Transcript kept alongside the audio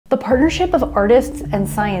The partnership of artists and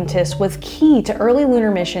scientists was key to early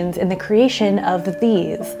lunar missions in the creation of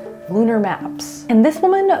these lunar maps. And this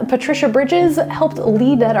woman, Patricia Bridges, helped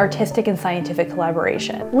lead that artistic and scientific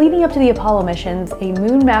collaboration. Leading up to the Apollo missions, a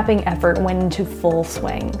moon mapping effort went into full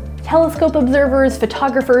swing. Telescope observers,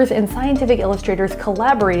 photographers, and scientific illustrators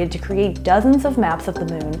collaborated to create dozens of maps of the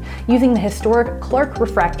moon using the historic Clark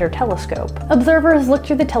refractor telescope. Observers looked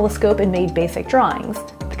through the telescope and made basic drawings.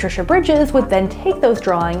 Patricia Bridges would then take those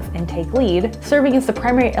drawings and take lead, serving as the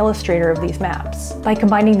primary illustrator of these maps. By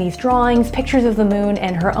combining these drawings, pictures of the moon,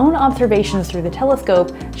 and her own observations through the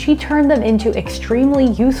telescope, she turned them into extremely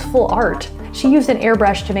useful art. She used an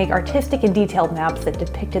airbrush to make artistic and detailed maps that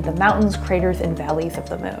depicted the mountains, craters, and valleys of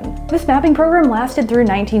the moon. This mapping program lasted through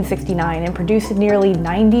 1969 and produced nearly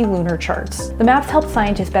 90 lunar charts. The maps helped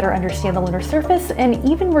scientists better understand the lunar surface and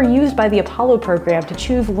even were used by the Apollo program to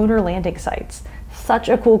choose lunar landing sites. Such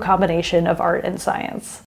a cool combination of art and science.